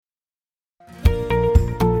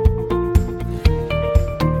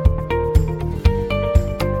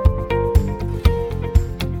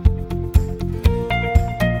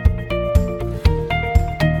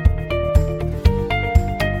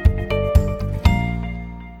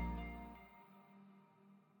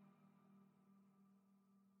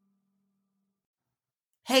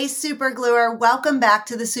Hey, Super Gluer. Welcome back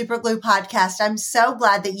to the Super Glue podcast. I'm so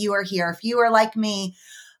glad that you are here. If you are like me,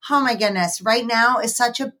 oh my goodness, right now is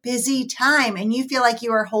such a busy time and you feel like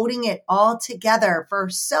you are holding it all together for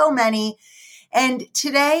so many. And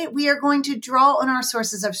today we are going to draw on our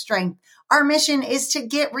sources of strength. Our mission is to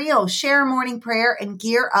get real, share a morning prayer, and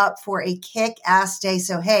gear up for a kick-ass day.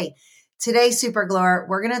 So hey, today, Super Gluer,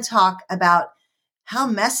 we're going to talk about how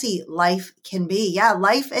messy life can be. Yeah,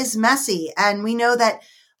 life is messy. And we know that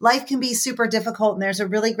life can be super difficult. And there's a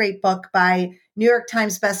really great book by New York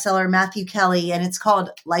Times bestseller Matthew Kelly, and it's called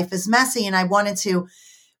Life is Messy. And I wanted to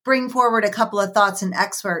bring forward a couple of thoughts and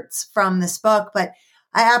excerpts from this book, but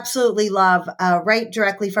I absolutely love, right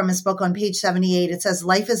directly from his book on page 78, it says,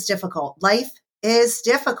 life is difficult. Life is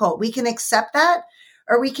difficult. We can accept that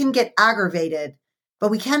or we can get aggravated, but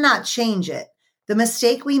we cannot change it. The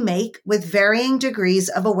mistake we make with varying degrees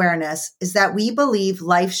of awareness is that we believe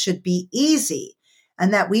life should be easy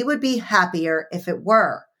and that we would be happier if it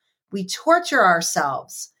were. We torture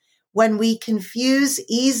ourselves when we confuse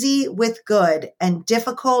easy with good and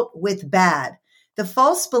difficult with bad. The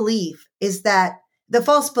false belief is that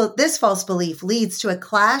this false belief leads to a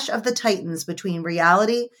clash of the titans between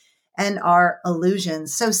reality and our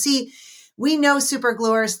illusions. So see, we know, super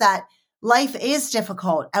gluers, that life is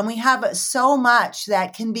difficult and we have so much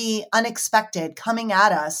that can be unexpected coming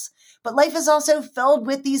at us. But life is also filled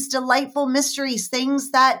with these delightful mysteries, things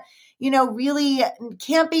that, really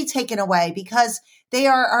can't be taken away because they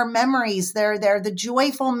are our memories. They're the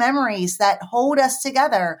joyful memories that hold us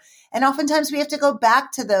together. And oftentimes we have to go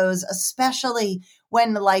back to those, especially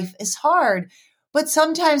when life is hard. But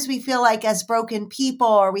sometimes we feel like as broken people,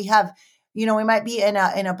 or we have, we might be in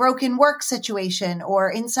a broken work situation or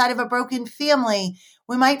inside of a broken family.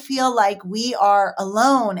 We might feel like we are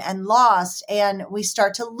alone and lost, and we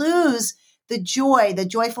start to lose the joy, the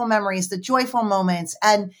joyful memories, the joyful moments.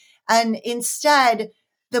 And instead,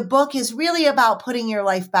 the book is really about putting your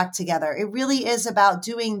life back together. It really is about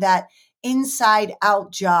doing that inside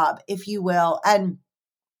out job, if you will. And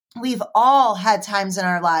we've all had times in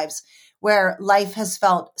our lives where life has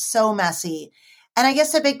felt so messy. And I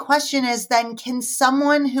guess the big question is then, can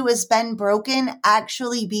someone who has been broken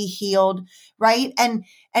actually be healed, right? And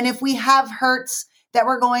if we have hurts that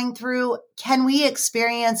we're going through, can we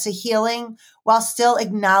experience a healing while still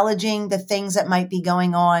acknowledging the things that might be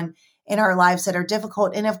going on in our lives that are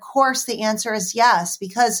difficult? And of course, the answer is yes,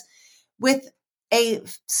 because with a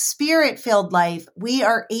spirit-filled life, we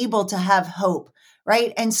are able to have hope,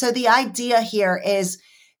 right? And so the idea here is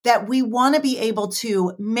that we want to be able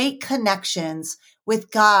to make connections with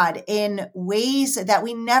God in ways that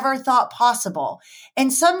we never thought possible.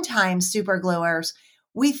 And sometimes, super gluers,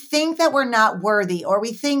 we think that we're not worthy, or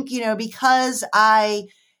we think, because I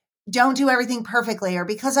don't do everything perfectly, or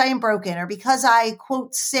because I am broken, or because I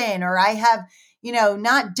quote sin, or I have,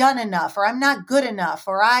 not done enough, or I'm not good enough,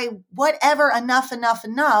 or whatever,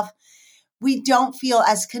 enough. We don't feel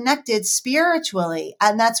as connected spiritually.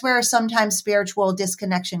 And that's where sometimes spiritual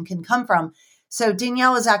disconnection can come from. So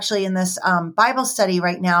Danielle is actually in this Bible study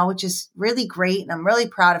right now, which is really great. And I'm really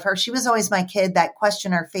proud of her. She was always my kid that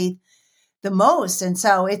questioned her faith the most. And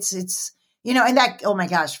so it's, and that, oh my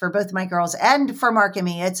gosh, for both my girls and for Mark and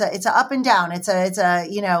me, it's a up and down.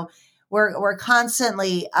 We're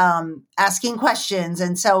constantly asking questions.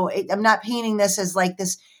 And so I'm not painting this as like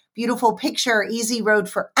this beautiful picture, easy road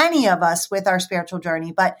for any of us with our spiritual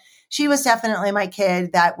journey. But she was definitely my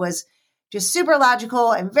kid that was just super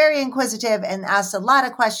logical and very inquisitive and asked a lot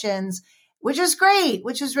of questions, which was great,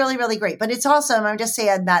 which was really, really great. But it's awesome. I'm just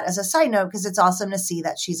saying that as a side note, because it's awesome to see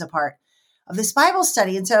that she's a part of this Bible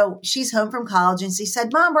study. And so she's home from college and she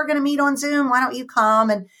said, Mom, we're going to meet on Zoom. Why don't you come?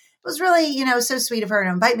 And it was really, so sweet of her to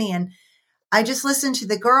invite me. And I just listened to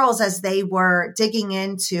the girls as they were digging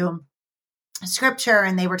into scripture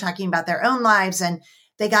and they were talking about their own lives, and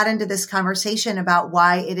they got into this conversation about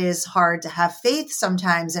why it is hard to have faith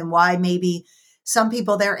sometimes, and why maybe some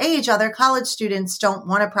people their age, other college students, don't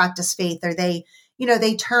want to practice faith, or they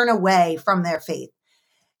turn away from their faith.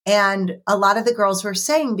 And a lot of the girls were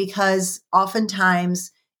saying, because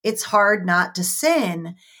oftentimes it's hard not to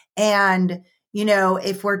sin. And,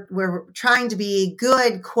 if we're trying to be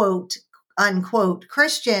good, quote, unquote,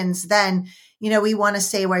 Christians, then, we want to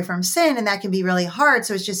stay away from sin, and that can be really hard.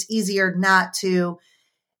 So it's just easier not to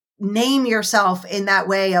name yourself in that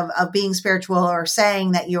way of being spiritual or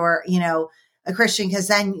saying that you're, a Christian, because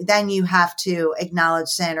then you have to acknowledge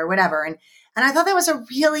sin or whatever. And I thought that was a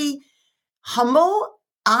really humble,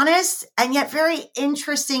 honest, and yet very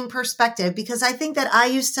interesting perspective, because I think that I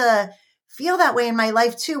used to feel that way in my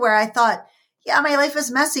life too, where I thought, yeah, my life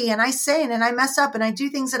is messy and I sin and I mess up and I do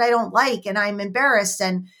things that I don't like and I'm embarrassed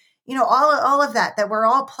and, all of that we're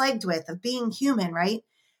all plagued with of being human, right?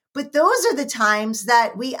 But those are the times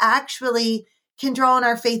that we actually can draw on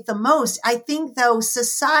our faith the most. I think though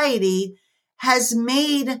society has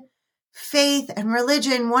made faith and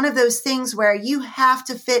religion one of those things where you have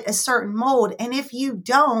to fit a certain mold. And if you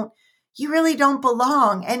don't, you really don't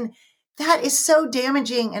belong. And that is so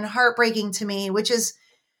damaging and heartbreaking to me, which is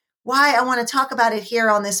why I want to talk about it here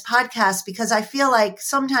on this podcast, because I feel like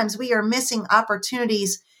sometimes we are missing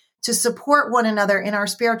opportunities to support one another in our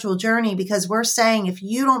spiritual journey because we're saying if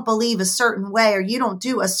you don't believe a certain way or you don't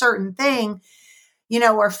do a certain thing,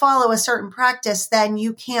 or follow a certain practice, then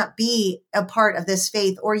you can't be a part of this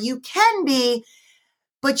faith, or you can be,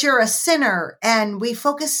 but you're a sinner. And we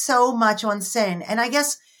focus so much on sin. And I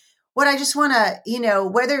guess what I just want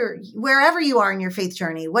to, wherever you are in your faith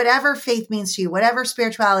journey, whatever faith means to you, whatever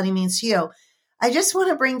spirituality means to you, I just want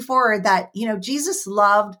to bring forward that, Jesus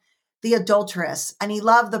loved the adulteress and he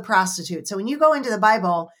loved the prostitute. So when you go into the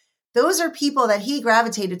Bible, those are people that he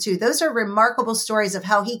gravitated to. Those are remarkable stories of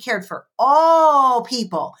how he cared for all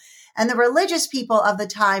people. And the religious people of the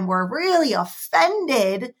time were really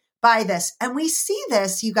offended by this. And we see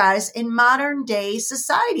this, you guys, in modern day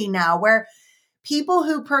society now, where people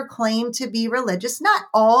who proclaim to be religious, not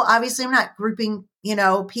all, obviously I'm not grouping,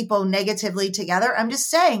 people negatively together. I'm just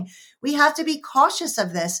saying we have to be cautious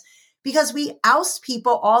of this because we oust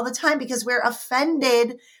people all the time because we're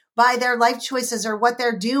offended by their life choices or what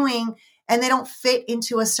they're doing and they don't fit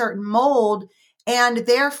into a certain mold. And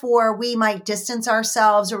therefore we might distance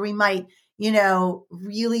ourselves or we might,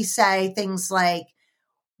 really say things like,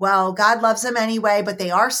 well, God loves them anyway, but they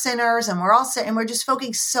are sinners and we're all sin. And we're just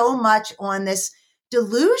focusing so much on this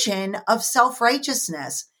delusion of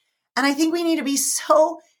self-righteousness. And I think we need to be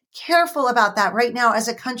so careful about that right now as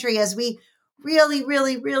a country, as we really,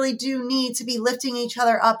 really, really do need to be lifting each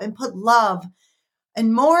other up and put love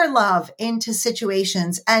and more love into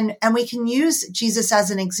situations. And we can use Jesus as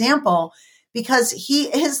an example because he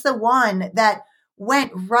is the one that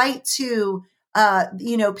went right to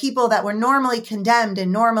people that were normally condemned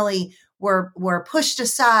and normally were pushed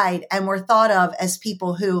aside and were thought of as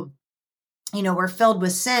people who, were filled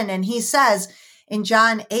with sin. And he says in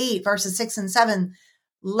John 8, verses 6 and 7,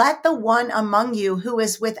 let the one among you who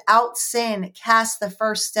is without sin cast the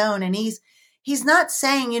first stone. And he's not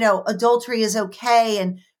saying, adultery is okay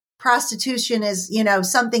and prostitution is,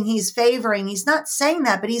 something he's favoring. He's not saying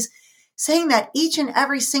that, but he's saying that each and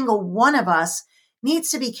every single one of us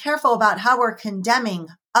needs to be careful about how we're condemning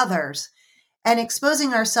others and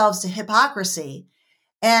exposing ourselves to hypocrisy.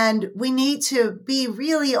 And we need to be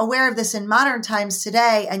really aware of this in modern times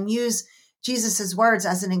today and use Jesus's words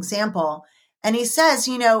as an example. And he says,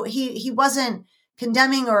 he wasn't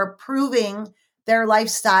condemning or approving their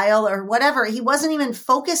lifestyle or whatever. He wasn't even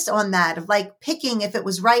focused on that of like picking if it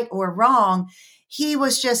was right or wrong. He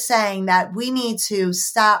was just saying that we need to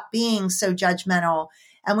stop being so judgmental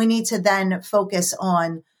and we need to then focus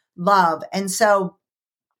on love. And so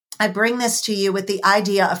I bring this to you with the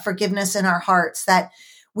idea of forgiveness in our hearts, that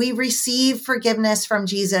we receive forgiveness from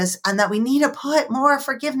Jesus and that we need to put more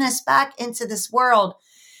forgiveness back into this world,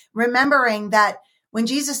 remembering that when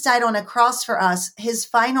Jesus died on a cross for us, in his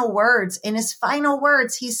final words,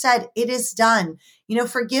 he said, it is done.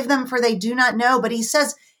 Forgive them for they do not know. But he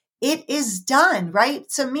says, it is done, right?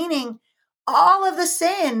 So meaning all of the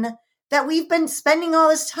sin that we've been spending all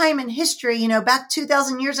this time in history, back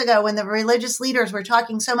 2,000 years ago when the religious leaders were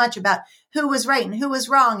talking so much about who was right and who was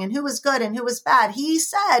wrong and who was good and who was bad. He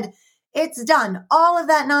said, it's done. All of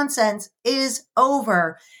that nonsense is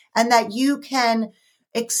over, and that you can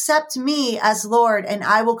accept me as Lord and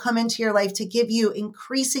I will come into your life to give you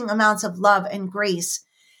increasing amounts of love and grace.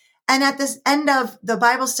 And at this end of the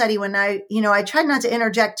Bible study, when I tried not to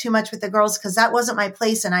interject too much with the girls because that wasn't my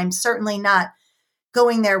place. And I'm certainly not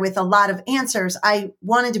going there with a lot of answers. I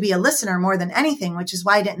wanted to be a listener more than anything, which is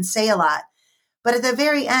why I didn't say a lot. But at the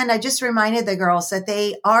very end, I just reminded the girls that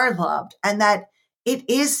they are loved and that it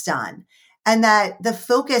is done. And that the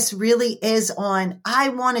focus really is on, I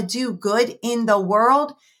want to do good in the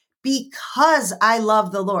world because I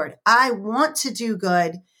love the Lord. I want to do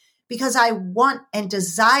good because I want and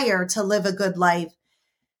desire to live a good life.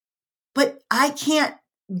 But I can't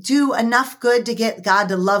do enough good to get God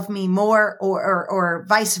to love me more or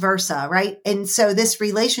vice versa, right? And so this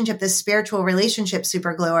relationship, this spiritual relationship,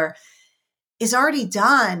 supergluer, is already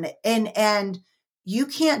done. And you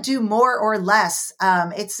can't do more or less.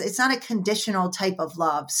 It's not a conditional type of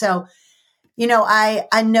love. So,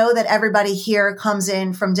 I know that everybody here comes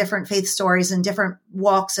in from different faith stories and different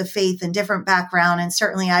walks of faith and different background. And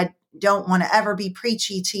certainly I don't want to ever be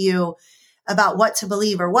preachy to you about what to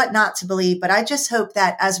believe or what not to believe. But I just hope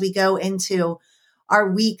that as we go into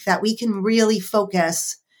our week, that we can really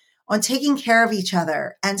focus on taking care of each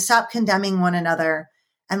other and stop condemning one another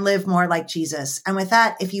and live more like Jesus. And with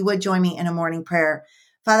that, if you would join me in a morning prayer.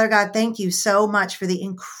 Father God, thank you so much for the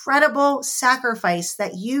incredible sacrifice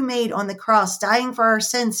that you made on the cross, dying for our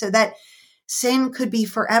sins so that sin could be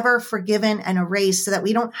forever forgiven and erased, so that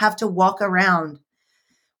we don't have to walk around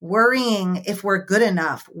worrying if we're good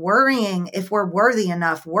enough, worrying if we're worthy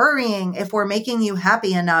enough, worrying if we're making you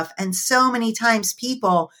happy enough. And so many times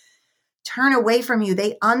people turn away from you.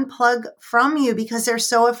 They unplug from you because they're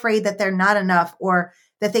so afraid that they're not enough, or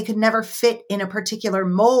that they could never fit in a particular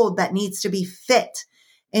mold that needs to be fit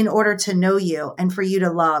in order to know you and for you to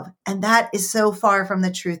love. And that is so far from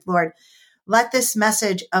the truth, Lord. Let this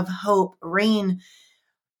message of hope reign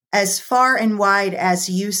as far and wide as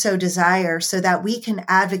you so desire, so that we can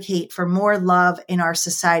advocate for more love in our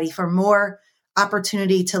society, for more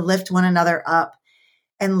opportunity to lift one another up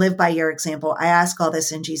and live by your example. I ask all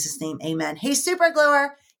this in Jesus' name. Amen. Hey, super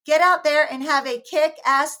gluer, get out there and have a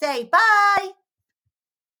kick-ass day. Bye.